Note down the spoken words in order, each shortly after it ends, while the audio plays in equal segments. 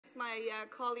my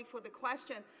colleague for the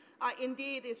question.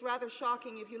 Indeed, it's rather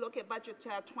shocking if you look at budget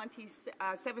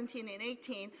 2017 and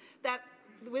 18 that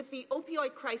with the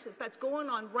opioid crisis that's going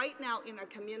on right now in our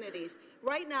communities,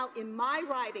 right now in my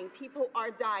riding, people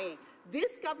are dying.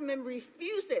 This government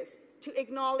refuses to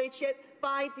acknowledge it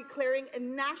by declaring a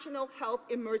national health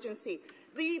emergency.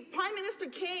 The Prime Minister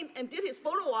came and did his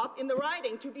photo op in the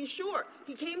riding, to be sure.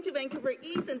 He came to Vancouver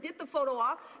East and did the photo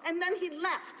op, and then he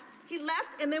left. He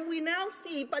left, and then we now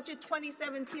see budget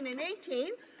 2017 and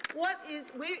 18. Where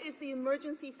is the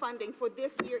emergency funding for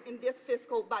this year in this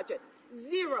fiscal budget?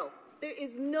 Zero. There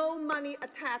is no money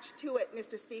attached to it,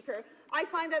 Mr. Speaker. I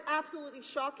find that absolutely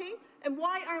shocking. And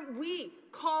why aren't we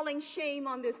calling shame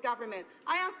on this government?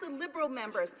 I ask the Liberal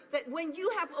members that when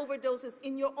you have overdoses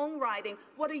in your own riding,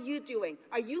 what are you doing?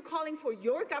 Are you calling for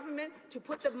your government to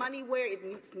put the money where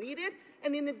it's needed?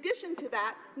 And in addition to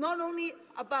that, not only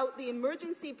about the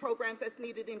emergency programs that's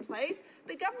needed in place,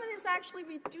 the government is actually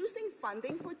reducing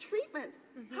funding for treatment.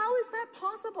 How is that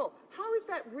possible? How is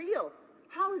that real?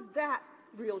 How is that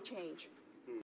real change?